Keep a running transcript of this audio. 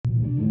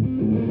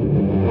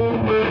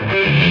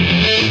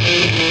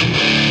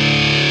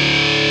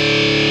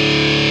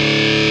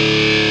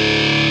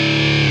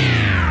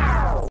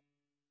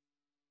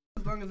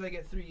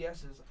3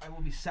 yeses, I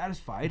will be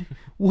satisfied.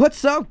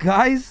 What's up,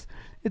 guys?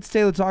 It's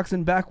Taylor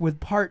Toxin back with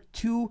part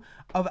 2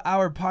 of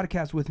our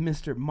podcast with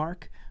Mr.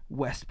 Mark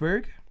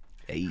Westberg.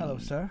 Hey. Hello,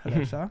 sir.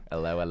 Hello, sir.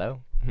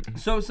 Hello.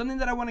 So something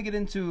that I want to get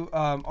into,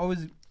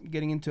 always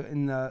getting into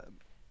in the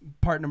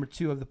part number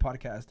 2 of the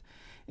podcast,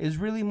 is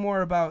really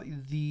more about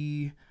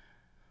the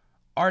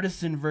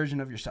artisan version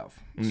of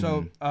yourself. Mm-hmm.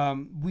 So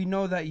we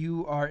know that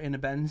you are in a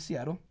band in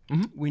Seattle.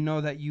 Mm-hmm. We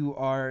know that you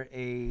are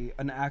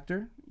an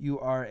actor. You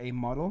are a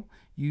model.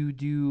 You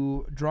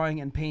do drawing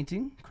and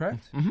painting,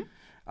 correct?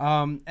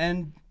 Mm-hmm.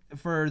 And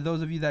for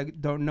those of you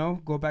that don't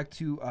know, go back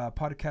to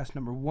podcast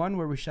number 1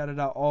 where we shouted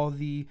out all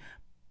the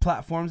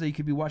platforms that you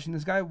could be watching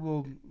this guy.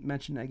 We'll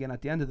mention it again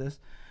at the end of this.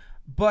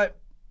 But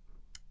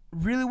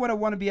really what I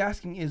want to be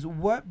asking is,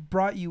 what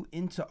brought you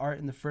into art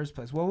in the first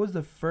place? What was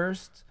the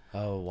first...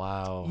 Oh,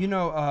 wow.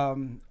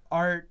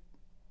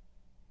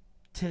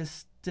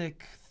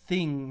 Artistic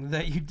thing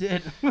that you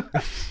did?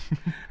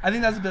 I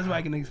think that's the best way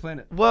I can explain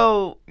it.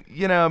 Well,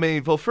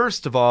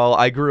 first of all,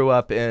 I grew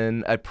up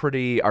in a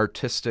pretty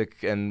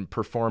artistic and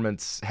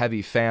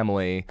performance-heavy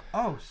family.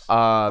 Oh,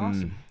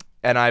 awesome.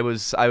 And I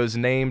was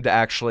named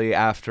actually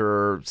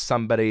after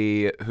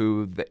somebody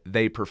who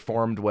they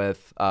performed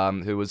with,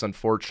 who was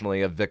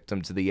unfortunately a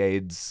victim to the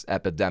AIDS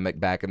epidemic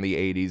back in the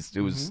 80s.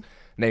 Whose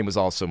name was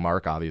also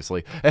Mark,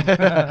 obviously.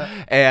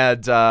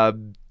 And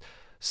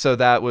so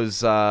that was,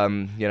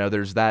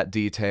 there's that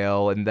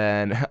detail. And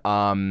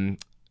then,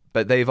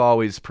 but they've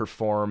always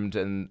performed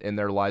in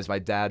their lives. My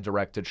dad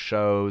directed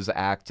shows,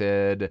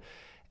 acted,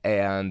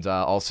 and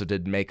also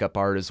did makeup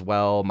art as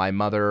well. My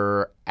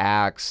mother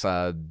acts,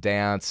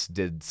 dance,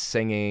 did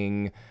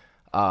singing.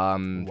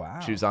 Wow.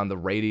 She was on the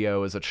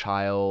radio as a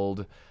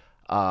child.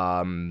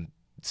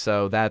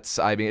 So that's,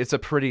 it's a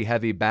pretty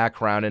heavy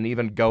background. And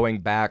even going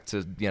back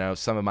to,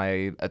 some of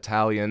my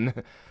Italian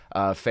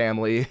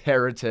family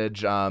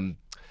heritage,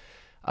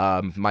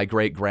 my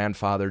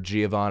great-grandfather,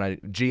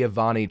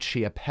 Giovanni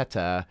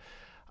Chiappetta,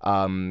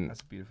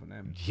 that's a beautiful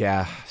name.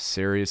 Yeah,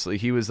 seriously.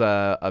 He was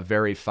a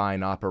very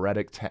fine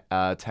operatic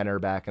tenor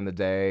back in the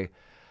day.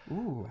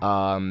 Ooh.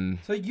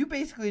 So you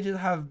basically just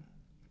have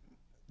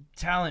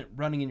talent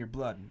running in your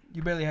blood.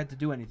 You barely had to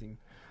do anything.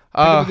 Pick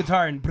up a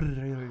guitar and...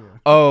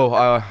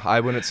 I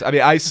wouldn't...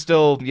 I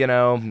still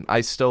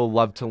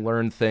love to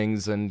learn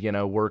things and,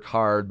 work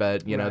hard,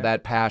 but, Right.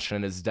 that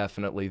passion is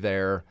definitely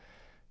there,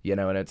 and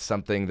it's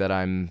something that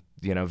I'm,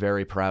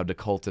 very proud to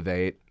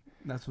cultivate.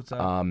 That's what's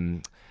up.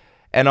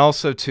 And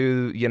also,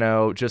 too,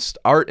 just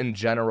art in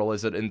general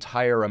is an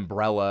entire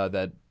umbrella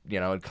that,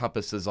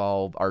 encompasses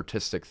all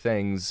artistic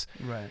things.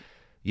 Right.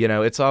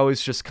 It's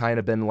always just kind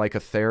of been like a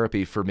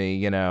therapy for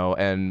me, and,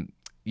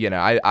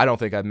 I don't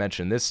think I've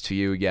mentioned this to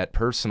you yet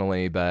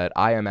personally, but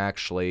I am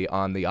actually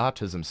on the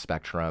autism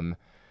spectrum.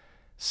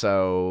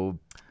 So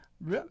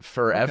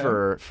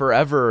forever,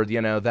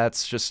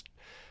 that's just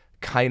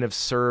kind of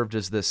served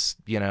as this,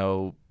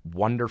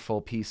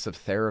 wonderful piece of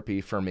therapy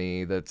for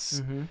me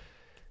that's...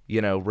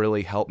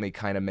 really help me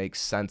kind of make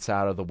sense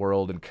out of the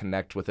world and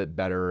connect with it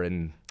better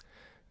and,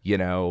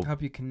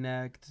 help you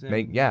connect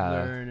and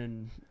learn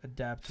and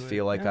adapt to it.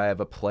 Feel like I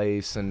have a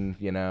place and,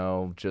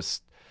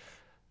 just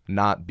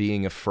not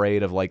being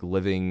afraid of like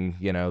living,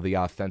 the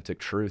authentic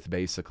truth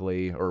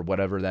basically, or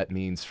whatever that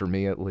means for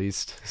me at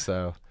least.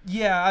 So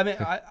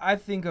yeah, I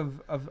think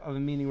of a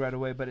meaning right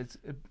away, but it's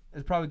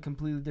probably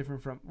completely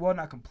different from, well,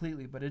 not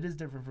completely, but it is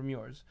different from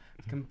yours.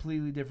 It's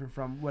completely different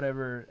from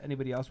whatever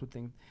anybody else would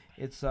think.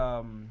 It's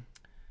how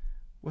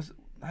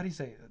do you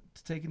say it?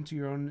 To take into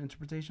your own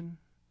interpretation,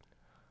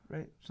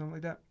 right? Something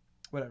like that.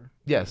 Whatever.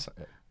 Yes.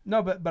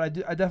 No, but I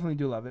definitely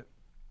do love it.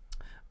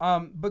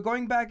 But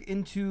going back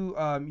into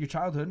your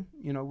childhood,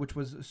 which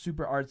was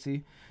super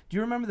artsy. Do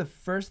you remember the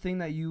first thing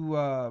that you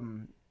how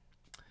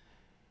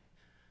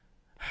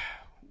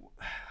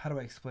do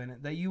I explain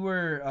it? That you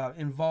were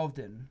involved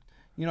in?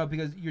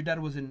 Because your dad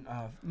was in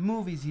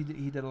movies. He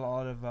did a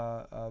lot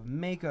of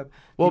makeup.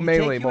 Well,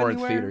 mainly more in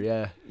theater,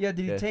 yeah. Yeah,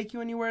 did he take you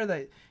anywhere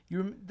that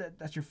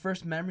that's your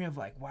first memory of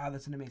like, wow,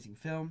 that's an amazing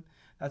film.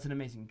 That's an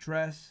amazing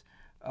dress.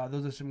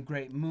 Those are some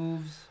great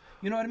moves.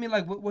 You know what I mean?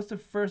 Like, what's the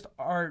first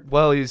art?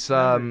 Well, he's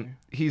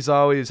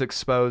always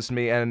exposed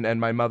me and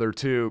my mother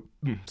too.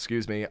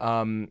 Excuse me.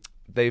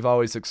 They've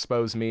always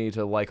exposed me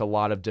to like a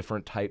lot of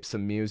different types of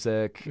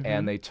music,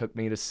 and they took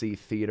me to see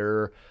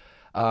theater.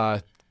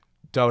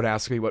 Don't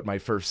ask me what my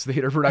first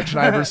theater production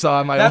I ever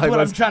saw in my life was. That's what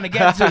I'm trying to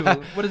get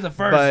to. What is the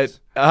first?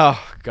 But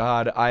oh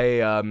God,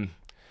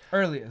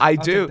 earliest. I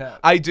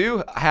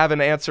do have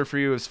an answer for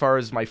you as far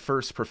as my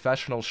first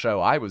professional show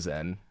I was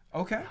in.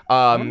 Okay.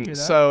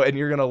 So, and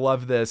you're going to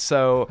love this.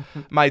 So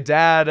my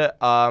dad,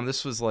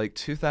 this was like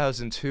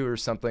 2002 or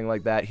something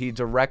like that. He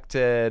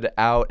directed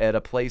out at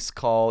a place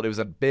it was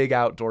a big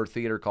outdoor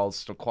theater called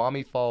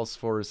Snoqualmie Falls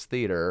Forest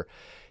Theater.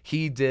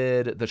 He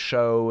did the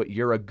show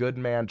You're a Good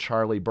Man,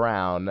 Charlie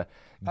Brown.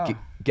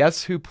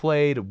 Guess who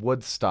played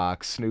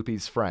Woodstock,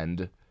 Snoopy's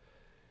friend?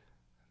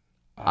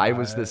 I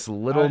was this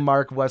little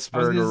Mark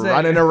Westberg gonna say.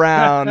 running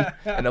around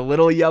in a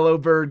little yellow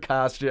bird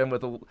costume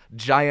with a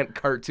giant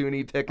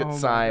cartoony picket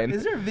sign.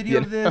 Is there a video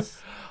of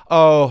this?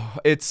 Oh,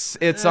 it's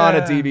on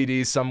a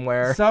DVD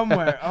somewhere.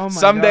 Somewhere. Oh my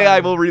Someday God. I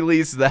will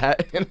release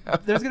that.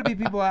 There's gonna be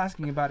people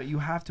asking about it. You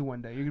have to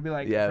one day. You're gonna be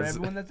like, Yes. for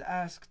everyone that's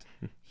asked,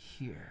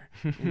 here,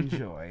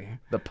 enjoy.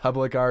 The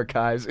public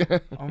archives.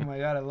 Oh my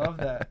God, I love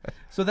that.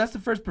 So that's the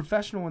first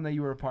professional one that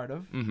you were a part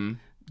of. Mm-hmm.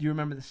 Do you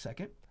remember the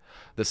second?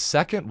 The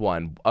second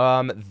one,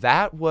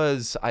 that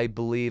was, I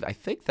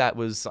think that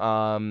was,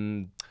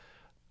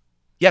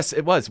 yes,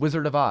 it was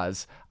Wizard of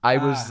Oz. I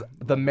was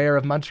the mayor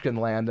of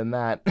Munchkinland in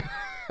that.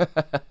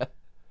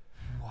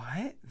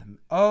 What?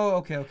 Oh,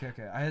 okay.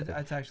 I had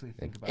to actually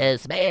think about it.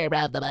 It's mayor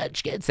of the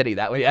Munchkin City.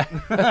 That way, yeah.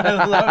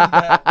 I love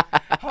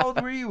that. How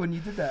old were you when you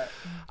did that?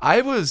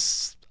 I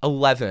was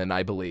 11,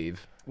 I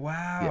believe.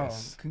 Wow.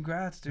 Yes.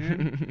 Congrats,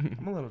 dude.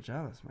 I'm a little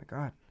jealous. My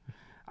God.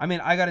 I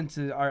mean, I got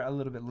into art a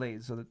little bit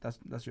late, so that's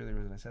the only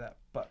reason I say that.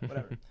 But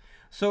whatever.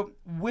 So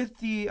with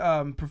the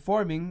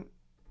performing,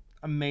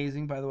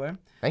 amazing, by the way.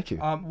 Thank you.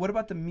 What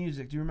about the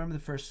music? Do you remember the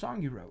first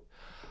song you wrote?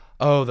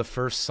 Oh, the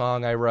first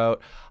song I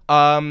wrote.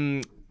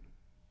 One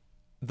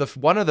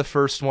of the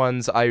first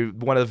ones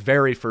one of the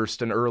very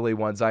first and early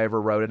ones I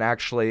ever wrote, and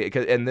actually,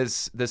 and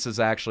this is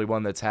actually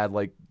one that's had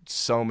like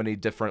so many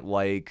different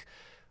like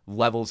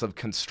levels of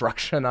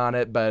construction on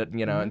it, but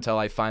you know, until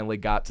I finally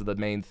got to the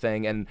main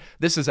thing. And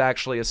this is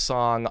actually a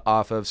song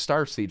off of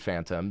Starseed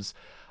Phantoms.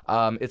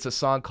 It's a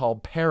song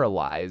called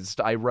Paralyzed.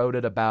 I wrote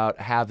it about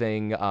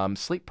having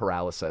sleep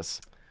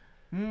paralysis.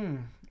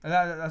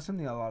 That's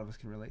something a lot of us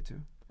can relate to.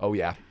 Oh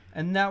yeah.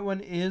 And that one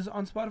is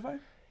on Spotify?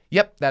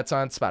 Yep, that's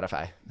on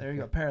Spotify. There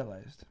you go.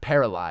 Paralyzed.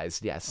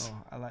 Paralyzed, yes.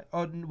 Oh, I like.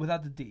 Oh,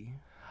 without the D.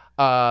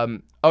 Oh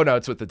no,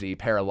 it's with the D.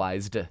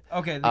 Paralyzed.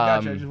 Okay,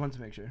 gotcha. I just wanted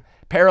to make sure.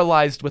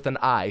 Paralyzed with an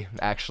I,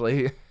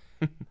 actually.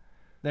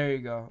 There you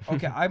go.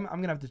 Okay, I'm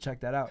gonna have to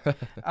check that out.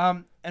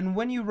 And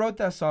when you wrote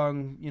that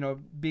song, you know,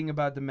 being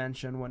about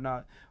dementia and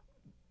whatnot,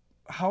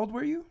 how old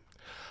were you?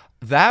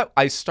 That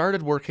I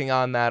started working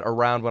on that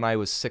around when I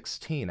was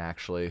 16,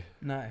 actually.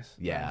 Nice.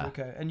 Yeah. Nice,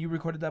 okay, and you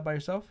recorded that by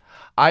yourself?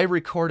 I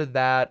recorded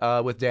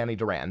that with Danny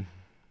Duran.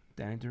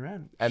 Danny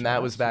Duran. And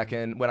that was back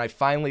in when I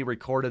finally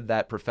recorded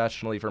that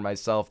professionally for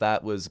myself.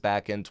 That was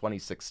back in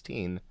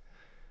 2016.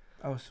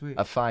 Oh, sweet.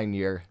 A fine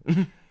year.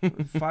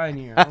 Fine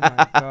year. Oh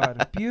my God,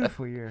 a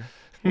beautiful year.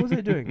 What was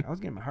I doing? I was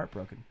getting my heart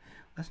broken.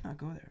 Let's not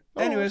go there.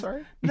 Oh, Anyways,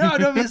 sorry. No,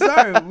 don't be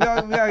sorry. We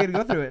all gotta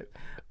go through it.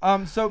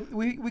 So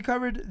we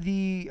covered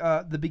the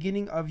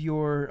beginning of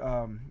your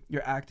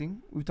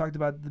acting. We've talked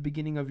about the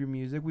beginning of your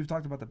music. We've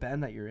talked about the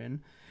band that you're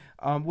in.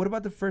 What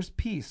about the first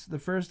piece, the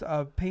first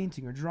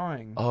painting or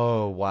drawing?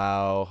 Oh,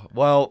 wow.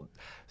 Well,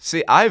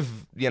 see,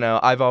 I've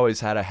always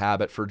had a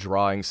habit for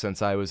drawing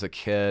since I was a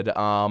kid.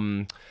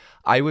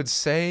 I would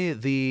say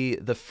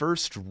the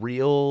first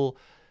real,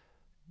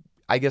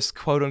 I guess,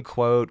 quote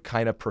unquote,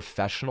 kind of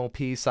professional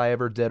piece I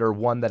ever did, or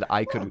one that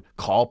I could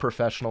call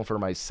professional for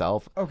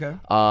myself. Okay.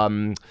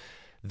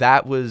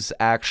 That was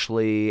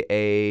actually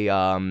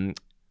it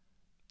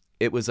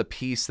was a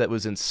piece that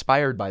was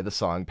inspired by the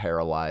song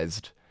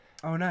Paralyzed.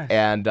 Oh, nice.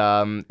 And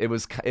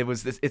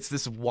it's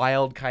this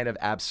wild kind of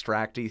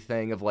abstract-y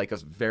thing of like a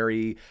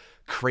very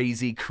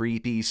crazy,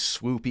 creepy,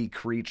 swoopy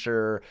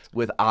creature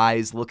with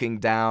eyes looking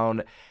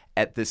down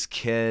at this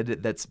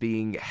kid that's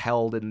being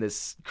held in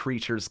this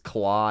creature's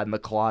claw, and the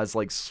claw is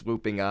like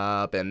swooping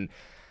up, and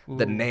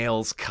the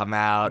nails come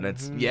out, and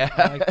it's I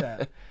like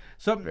that.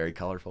 So very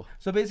colorful.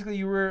 So basically,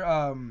 you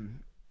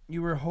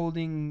were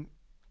holding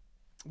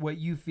what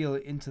you feel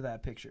into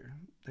that picture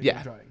that you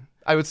were drawing.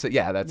 I would say,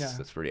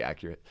 that's pretty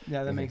accurate.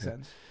 Yeah, that makes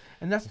sense.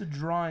 And that's the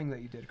drawing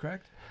that you did,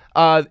 correct?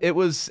 It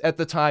was, at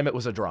the time, it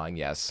was a drawing,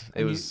 yes.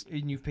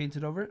 And you've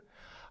painted over it?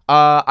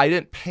 I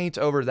didn't paint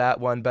over that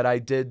one, but I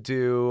did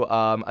do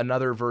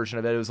another version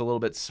of it. It was a little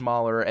bit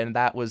smaller, and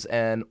that was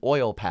an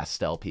oil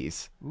pastel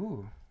piece.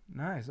 Ooh,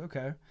 nice.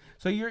 Okay.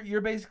 So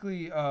you're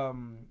basically a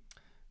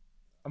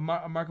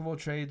mark of all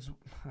trades,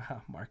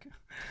 Mark.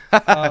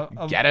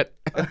 Get it?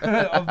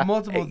 Of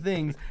multiple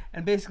things,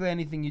 and basically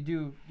anything you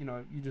do,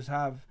 you just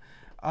have.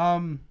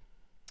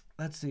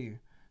 Let's see.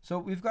 So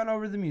we've gone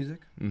over the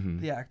music,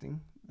 the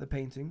acting, the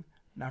painting,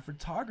 now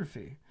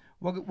photography.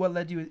 What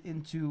led you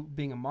into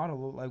being a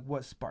model? Like,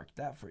 what sparked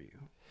that for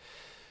you?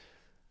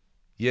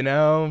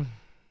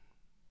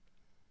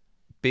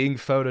 Being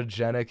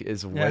photogenic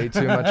is way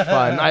too much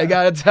fun. I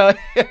gotta tell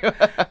you.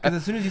 Because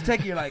as soon as you take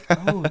it, you're like,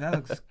 oh, that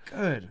looks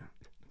good.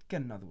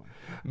 Get another one.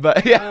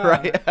 But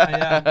right.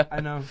 Yeah,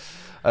 I know.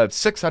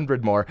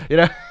 600 more.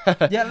 Yeah,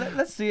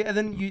 let's see. And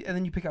then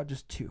you pick out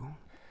just two.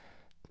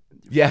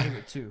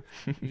 Two.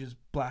 You just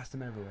blast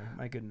them everywhere.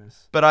 My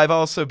goodness. But I've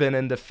also been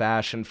into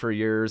fashion for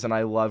years, and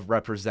I love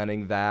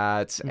representing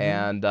that.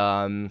 And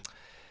and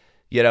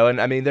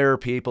I mean, there are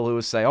people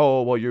who say,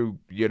 "Oh, well, you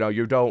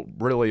don't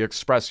really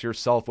express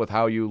yourself with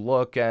how you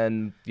look,"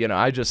 and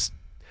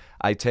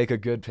I take a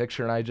good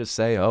picture and I just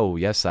say, "Oh,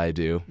 yes, I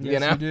do."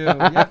 Yes, you do.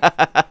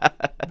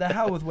 Yep. The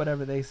hell with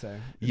whatever they say.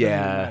 It doesn't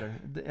matter.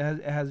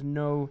 It has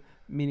no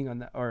meaning on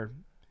that, or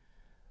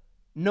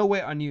no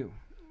weight on you,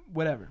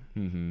 whatever.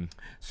 Mm-hmm.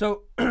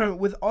 So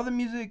with all the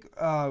music,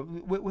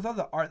 with all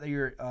the art that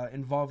you're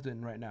involved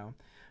in right now,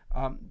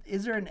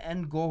 is there an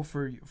end goal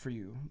for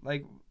you?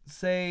 Like,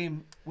 say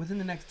within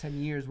the next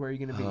 10 years, where are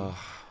you going to be?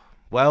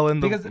 Well,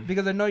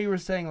 because I know you were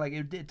saying like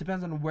it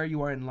depends on where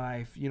you are in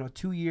life.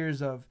 2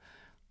 years of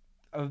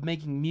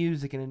making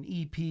music and an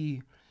EP,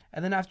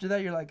 and then after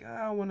that you're like,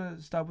 I want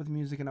to stop with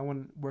music and I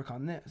want to work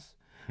on this.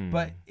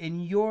 But in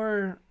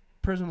your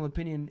personal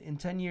opinion, in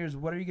 10 years,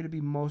 what are you going to be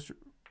most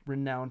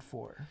renowned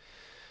for?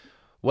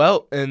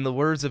 Well, in the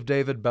words of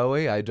David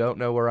Bowie, I don't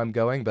know where I'm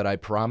going, but I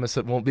promise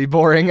it won't be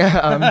boring.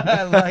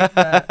 I like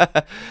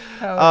that.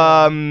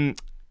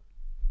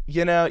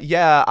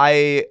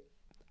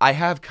 I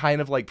have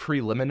kind of like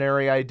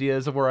preliminary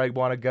ideas of where I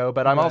want to go,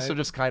 but I'm also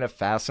just kind of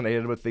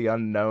fascinated with the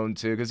unknown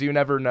too, because you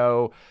never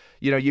know.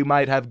 You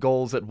might have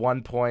goals at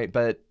one point,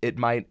 but it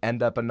might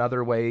end up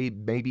another way,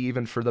 maybe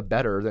even for the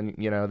better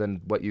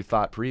than what you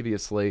thought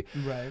previously.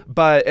 Right.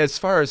 But as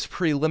far as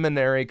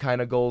preliminary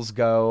kind of goals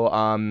go,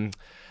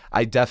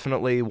 I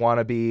definitely want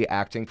to be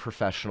acting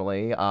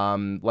professionally,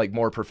 like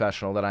more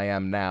professional than I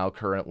am now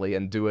currently,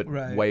 and do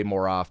it way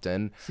more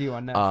often. See you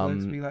on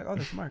Netflix, be like, oh,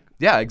 that's Mark.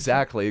 Yeah,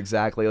 exactly.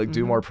 Like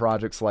do more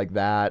projects like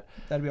that.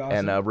 That'd be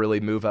awesome. And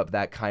really move up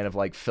that kind of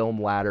like film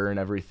ladder and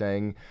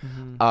everything.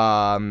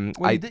 Well,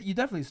 you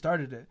definitely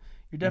started it.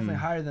 You're definitely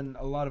higher than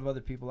a lot of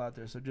other people out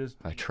there. So just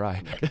I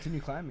try. Continue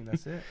climbing.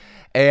 That's it.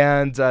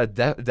 And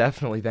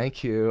definitely,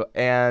 thank you.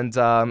 And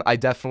I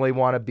definitely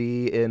want to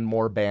be in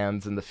more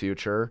bands in the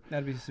future.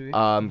 That'd be sweet.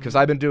 Because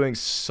I've been doing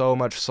so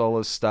much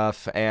solo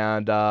stuff,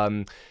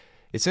 and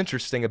it's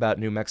interesting about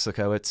New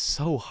Mexico. It's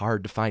so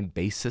hard to find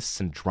bassists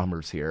and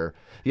drummers here.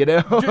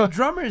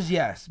 Drummers,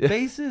 yes.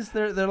 Bassists,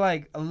 they're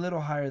like a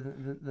little higher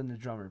than the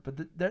drummer, but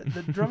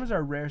the drummers are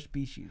a rare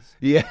species.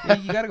 Yeah.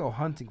 You got to go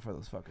hunting for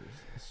those fuckers.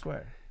 I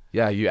swear.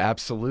 Yeah, you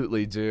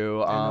absolutely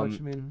do. I know what you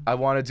mean. I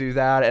want to do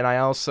that, and I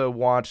also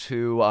want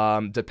to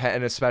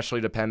and especially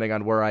depending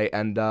on where I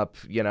end up.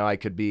 I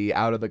could be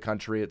out of the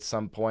country at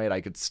some point. I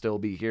could still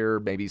be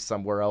here, maybe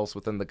somewhere else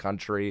within the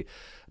country,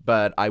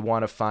 but I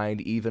want to find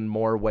even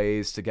more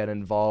ways to get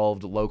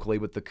involved locally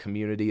with the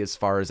community as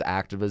far as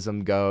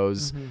activism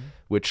goes,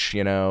 which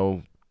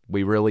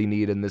we really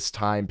need in this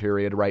time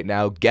period right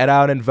now. Get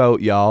out and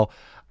vote, y'all.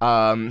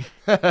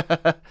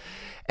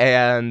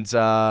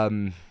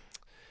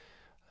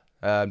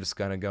 I'm just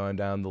kind of going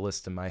down the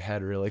list in my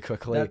head really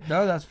quickly.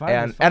 That's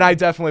fine. And I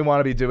definitely want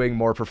to be doing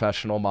more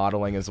professional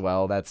modeling as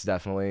well. That's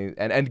definitely,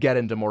 and get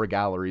into more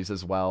galleries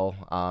as well.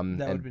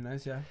 That would be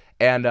nice, yeah.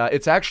 And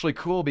it's actually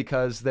cool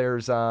because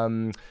there's,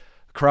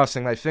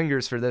 crossing my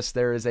fingers for this,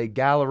 there is a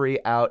gallery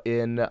out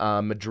in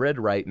Madrid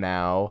right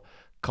now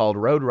called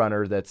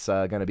Roadrunner that's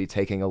going to be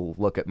taking a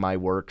look at my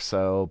work.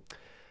 So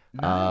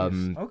nice.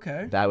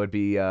 Okay. That would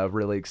be a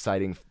really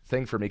exciting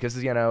thing for me because,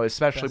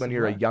 especially when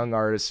you're a young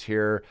artist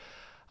here,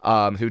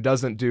 who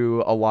doesn't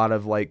do a lot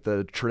of like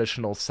the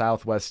traditional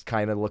Southwest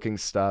kind of looking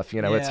stuff.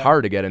 It's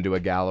hard to get into a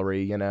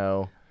gallery,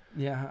 Yeah,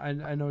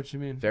 I know what you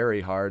mean.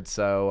 Very hard.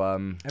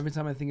 So every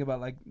time I think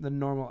about like the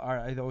normal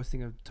art, I always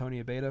think of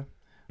Tony Abeda.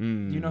 Do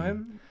you know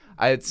him?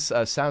 It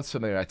sounds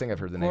familiar. I think I've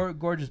heard the name.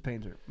 Gorgeous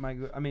painter.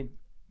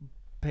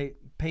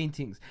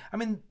 Paintings.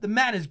 The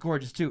man is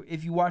gorgeous too.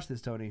 If you watch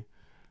this, Tony,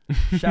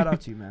 shout out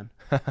to you, man.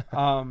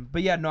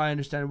 But yeah, no, I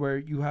understand where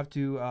you have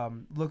to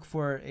look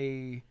for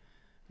a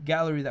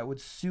gallery that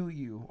would suit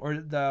you, or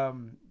that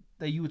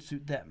you would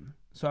suit them.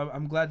 So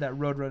I'm glad that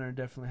Roadrunner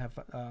definitely have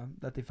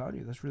that they found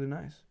you. That's really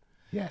nice.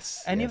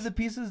 Yes. Any of the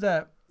pieces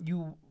that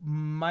you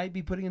might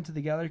be putting into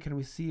the gallery, can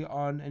we see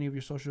on any of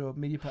your social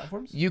media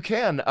platforms? You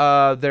can.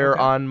 They're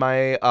on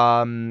my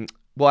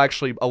well,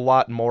 actually, a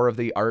lot more of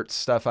the art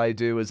stuff I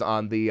do is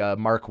on the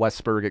Mark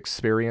Westberg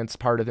Experience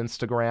part of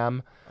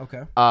Instagram.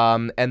 Okay.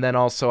 And then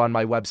also on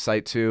my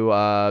website too,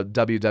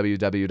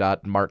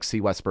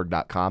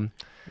 www.markcwestberg.com.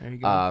 There you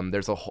go.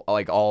 There's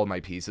all of my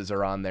pieces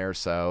are on there,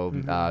 so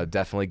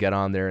definitely get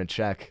on there and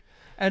check.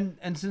 And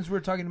since we're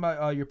talking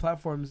about your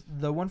platforms,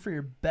 the one for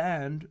your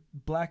band,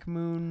 Black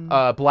Moon.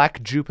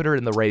 Black Jupiter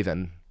and the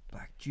Raven.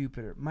 Black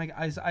Jupiter.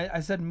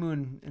 I said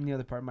Moon in the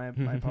other part. My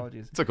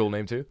apologies. It's a cool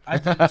name too. I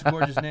think it's a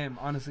gorgeous name,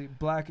 honestly.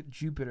 Black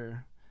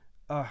Jupiter.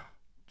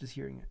 Just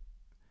hearing it.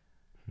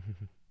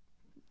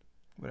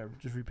 Whatever.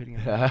 Just repeating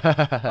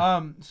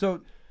it.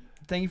 So,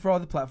 thank you for all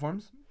the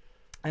platforms.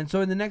 And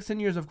so in the next 10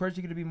 years, of course,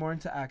 you're going to be more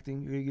into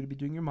acting. You're going to be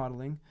doing your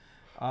modeling.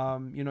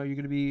 You're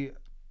going to be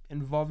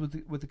involved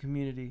with the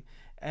community.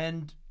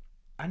 And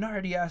I know I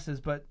already asked this,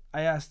 but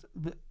I asked,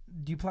 do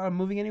you plan on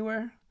moving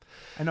anywhere?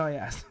 I know I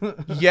asked.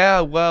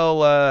 Yeah, well,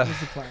 what's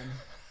the plan?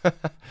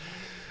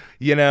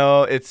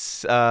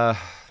 It's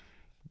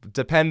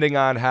depending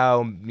on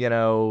how,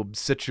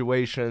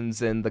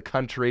 situations in the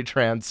country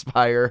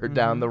transpire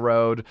down the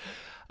road.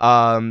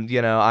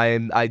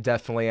 I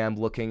definitely am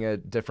looking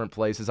at different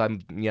places.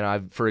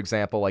 For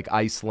example, like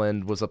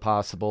Iceland was a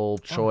possible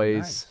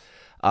choice.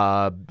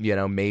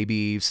 Nice.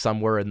 Maybe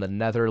somewhere in the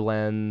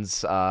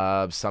Netherlands,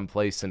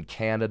 someplace in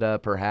Canada,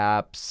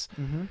 perhaps.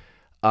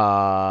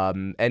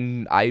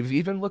 And I've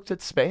even looked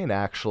at Spain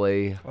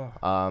actually.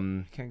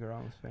 You can't go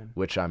wrong with Spain.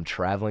 Which I'm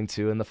traveling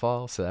to in the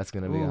fall, so that's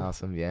gonna be Ooh,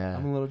 awesome. Yeah,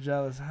 I'm a little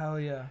jealous. Hell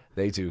yeah.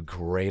 they do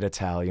great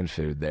Italian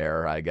food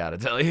there. I gotta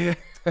tell you.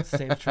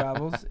 Safe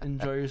travels.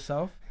 Enjoy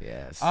yourself.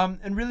 Yes.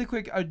 And really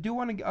quick, I do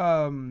want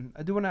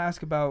to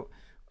ask about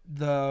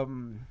the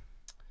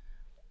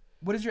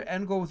what is your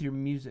end goal with your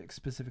music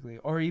specifically,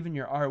 or even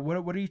your art?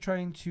 What are you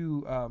trying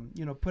to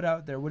put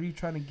out there? What are you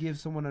trying to give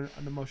someone an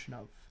emotion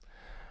of?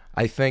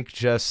 I think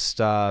just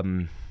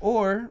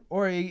or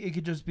it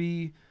could just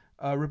be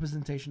a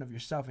representation of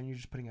yourself, and you're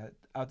just putting it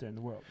out there in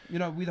the world. We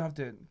don't have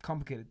to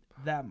complicate it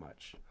that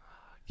much.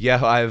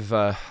 Yeah, I've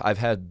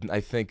had,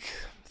 I think,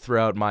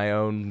 throughout my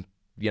own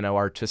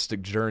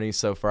artistic journey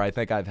so far, I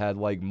think I've had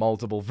like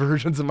multiple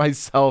versions of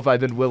myself I've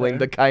been willing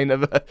to kind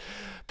of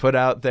put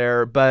out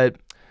there. But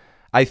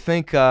I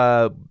think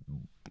the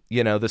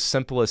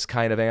simplest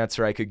kind of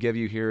answer I could give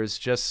you here is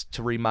just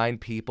to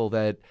remind people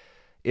that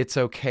it's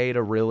okay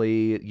to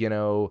really,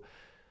 it's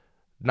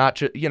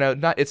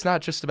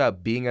not just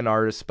about being an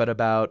artist, but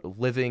about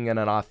living in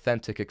an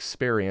authentic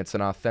experience,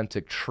 an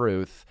authentic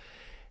truth.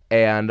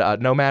 And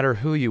no matter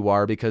who you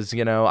are, because,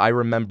 I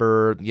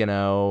remember,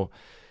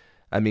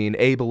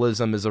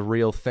 ableism is a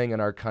real thing in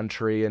our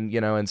country,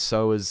 and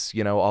so is,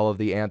 all of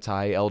the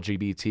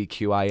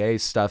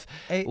anti-LGBTQIA stuff.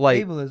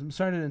 Ableism.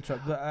 Sorry to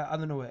interrupt, but I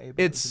don't know what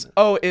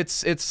ableism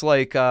is. It's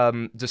like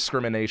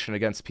discrimination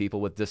against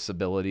people with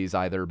disabilities,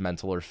 either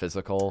mental or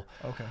physical.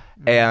 Okay.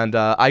 Mm-hmm. And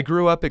I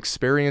grew up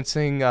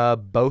experiencing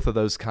both of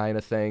those kind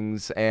of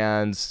things,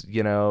 and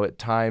at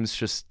times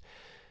just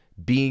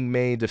being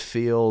made to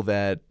feel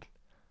that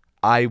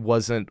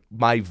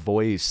my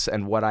voice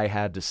and what I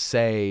had to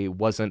say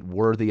wasn't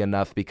worthy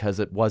enough because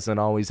it wasn't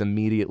always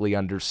immediately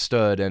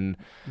understood. And,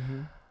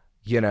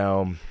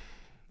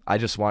 I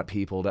just want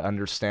people to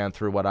understand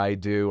through what I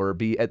do, or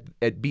be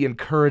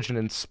encouraged and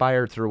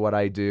inspired through what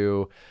I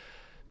do,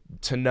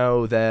 to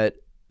know that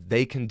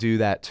they can do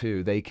that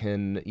too. They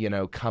can,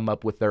 come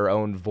up with their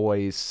own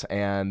voice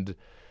and,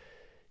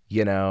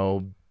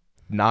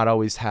 not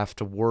always have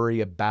to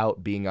worry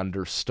about being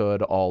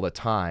understood all the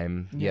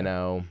time,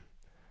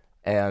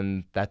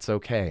 and that's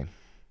okay.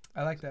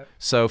 I like that.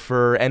 So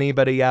for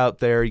anybody out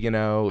there,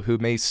 who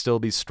may still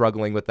be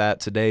struggling with that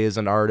today as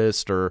an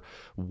artist, or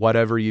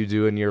whatever you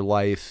do in your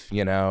life,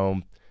 you're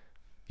going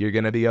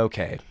to be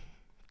okay.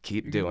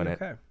 Keep doing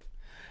it. Okay.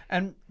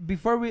 And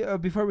before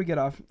we get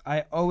off,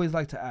 I always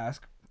like to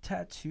ask,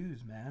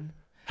 tattoos, man.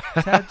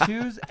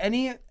 Tattoos,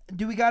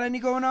 do we got any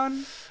going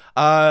on?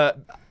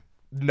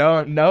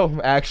 No,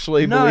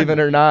 actually, none. Believe it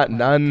or not,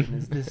 none.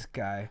 Goodness, this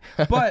guy.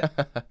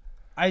 But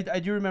I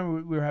do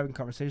remember we were having a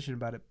conversation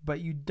about it,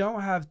 but you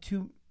don't have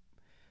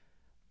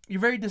you're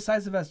very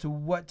decisive as to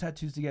what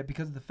tattoos to get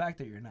because of the fact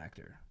that you're an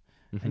actor.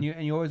 Mm-hmm.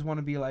 And you always want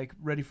to be like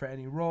ready for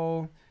any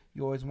role.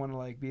 You always want to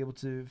like be able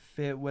to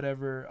fit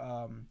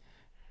whatever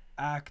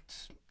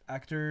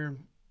actor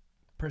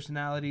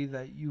personality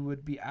that you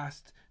would be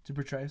asked to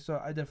portray. So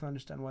I definitely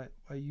understand why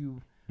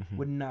you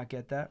would not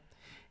get that.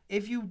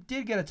 If you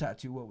did get a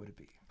tattoo, what would it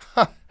be?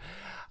 It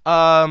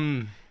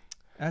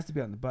has to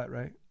be on the butt,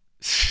 right?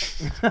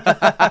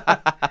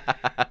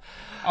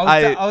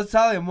 I was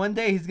telling him one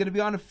day he's gonna be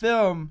on a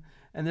film,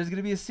 and there's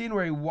gonna be a scene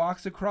where he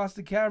walks across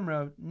the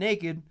camera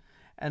naked,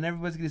 and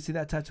everybody's gonna see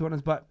that tattoo on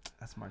his butt.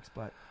 That's Mark's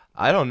butt.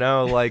 I don't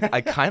know. Like,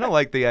 I kind of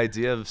like the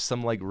idea of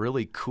some like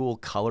really cool,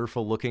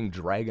 colorful looking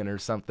dragon or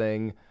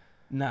something.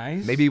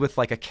 Nice. Maybe with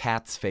like a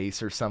cat's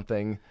face or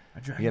something.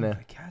 A dragon with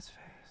a cat's face.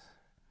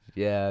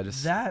 Yeah,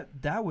 just that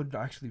would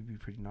actually be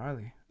pretty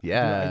gnarly.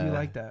 Yeah, I do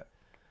like that.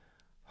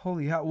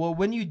 Holy hell! Well,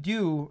 when you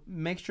do,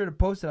 make sure to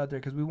post it out there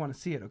because we want to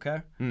see it.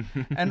 Okay.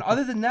 And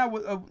other than that,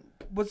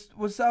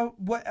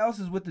 what else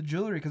is with the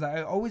jewelry? Because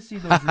I always see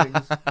those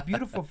rings,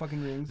 beautiful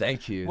fucking rings.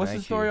 Thank you. What's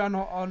the story on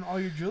all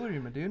your jewelry,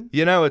 my dude?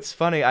 It's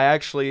funny. I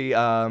actually,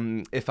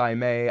 if I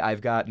may,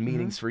 I've got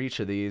meanings for each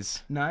of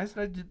these. Nice.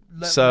 Let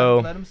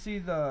them see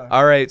the.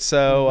 All right.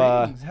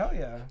 So. Rings. Hell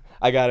yeah.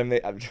 I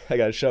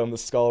gotta show them the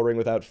skull ring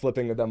without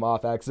flipping them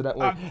off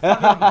accidentally.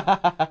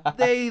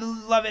 They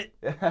love it.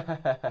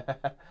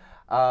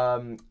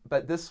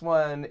 But this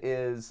one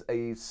is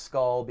a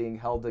skull being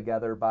held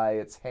together by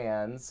its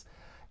hands,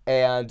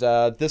 and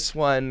this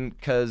one,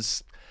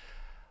 because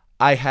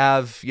I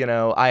have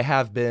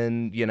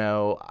been,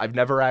 I've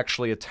never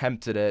actually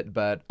attempted it,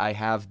 but I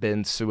have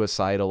been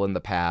suicidal in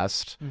the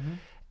past,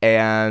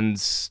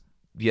 and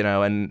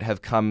and have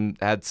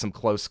had some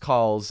close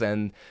calls,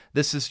 and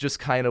this is just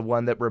kind of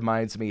one that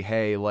reminds me,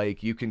 hey,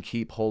 like, you can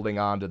keep holding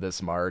on to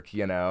this, Mark,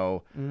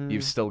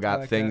 you've still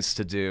got things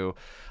to do.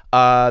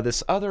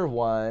 This other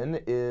one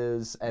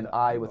is an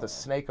eye with a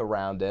snake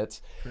around it.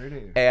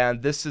 Pretty.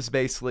 And this is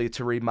basically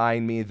to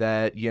remind me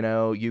that,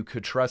 you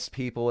could trust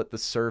people at the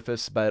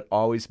surface, but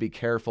always be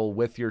careful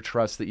with your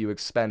trust that you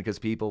expend, because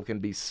people can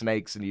be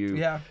snakes, and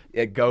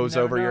it goes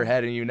over your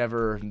head and you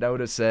never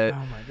notice it.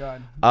 Oh my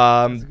God.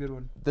 That's a good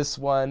one. This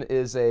one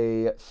is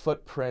a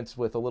footprint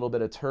with a little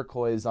bit of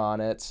turquoise on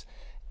it.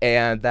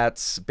 And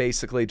that's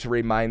basically to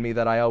remind me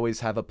that I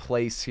always have a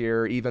place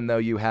here, even though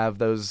you have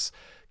those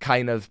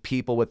kind of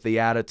people with the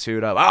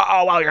attitude of,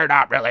 oh, well, you're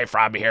not really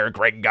from here,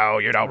 gringo.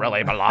 You don't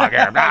really belong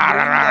here.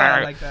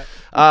 I like that.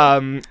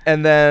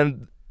 And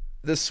then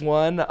this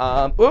one,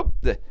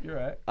 You're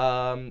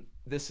right.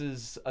 this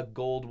is a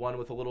gold one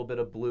with a little bit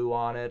of blue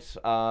on it.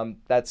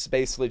 That's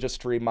basically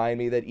just to remind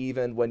me that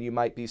even when you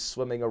might be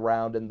swimming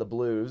around in the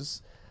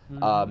blues,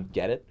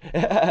 get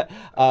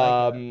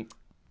it?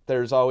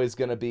 There's always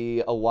going to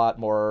be a lot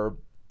more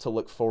to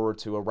look forward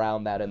to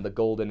around that in the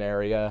golden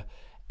area.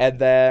 And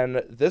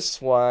then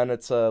this one,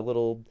 it's a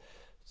little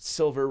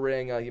silver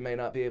ring. You may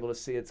not be able to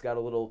see. It's got a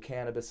little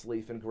cannabis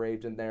leaf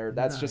engraved in there.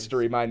 That's just to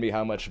remind me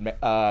how much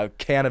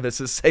cannabis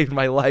has saved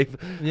my life.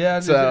 Yeah,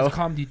 So- it's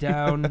calmed you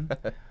down.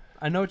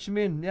 I know what you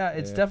mean. Yeah,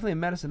 it's definitely a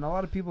medicine. A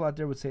lot of people out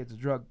there would say it's a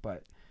drug,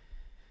 but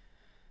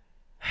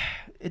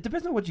it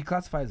depends on what you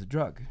classify as a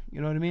drug.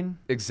 You know what I mean?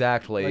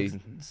 Exactly.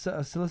 Like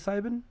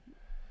psilocybin,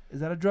 is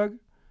that a drug?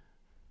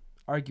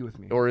 Argue with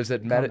me. Or is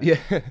it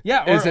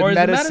Yeah, is it or is it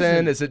medicine?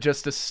 medicine? Is it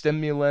just a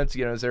stimulant?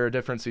 You know, is there a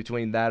difference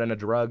between that and a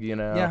drug? You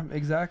know. Yeah,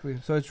 exactly.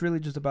 So it's really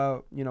just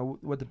about,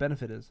 what the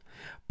benefit is.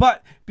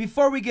 But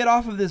before we get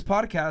off of this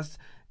podcast,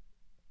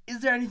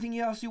 is there anything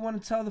else you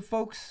want to tell the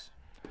folks?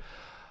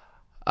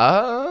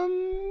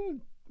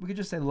 We could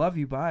just say love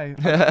you, bye.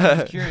 I'm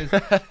just curious.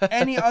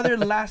 Any other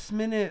last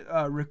minute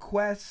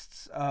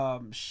requests,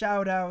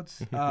 shout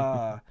outs,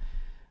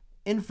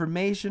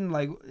 information?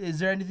 Like, is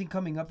there anything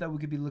coming up that we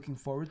could be looking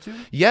forward to?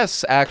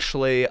 Yes,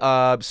 actually.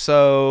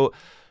 So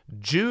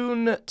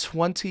June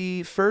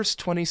 21st,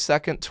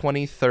 22nd,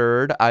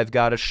 23rd, I've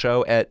got a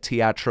show at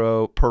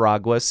Teatro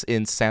Paraguas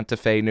in Santa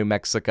Fe, New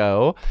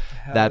Mexico.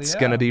 That's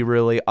going to be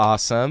really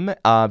awesome.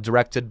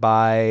 Directed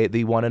by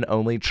the one and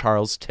only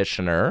Charles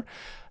Tishner.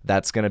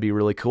 That's going to be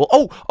really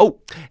cool.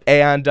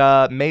 And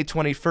May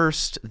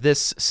 21st,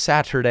 this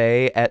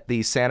Saturday at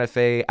the Santa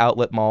Fe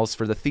Outlet Malls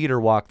for the Theater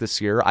Walk this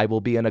year, I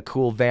will be in a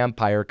cool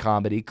vampire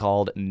comedy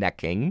called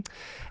Necking.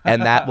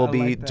 And that will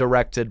be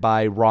directed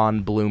by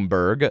Ron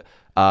Bloomberg,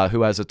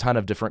 who has a ton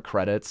of different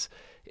credits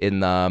in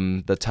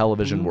the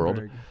television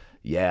world.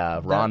 Yeah,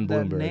 Ron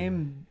Bloomberg. That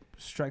name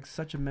strikes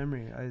such a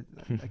memory. I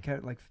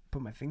can't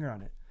put my finger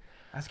on it.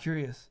 That's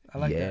curious. I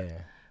like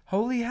that.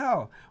 Holy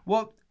hell.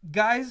 Well,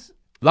 guys...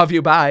 Love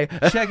you, bye.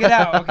 Check it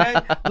out, okay?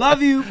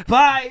 Love you,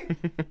 bye.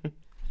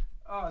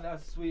 Oh,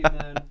 that's sweet,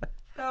 man.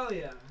 Hell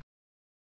yeah.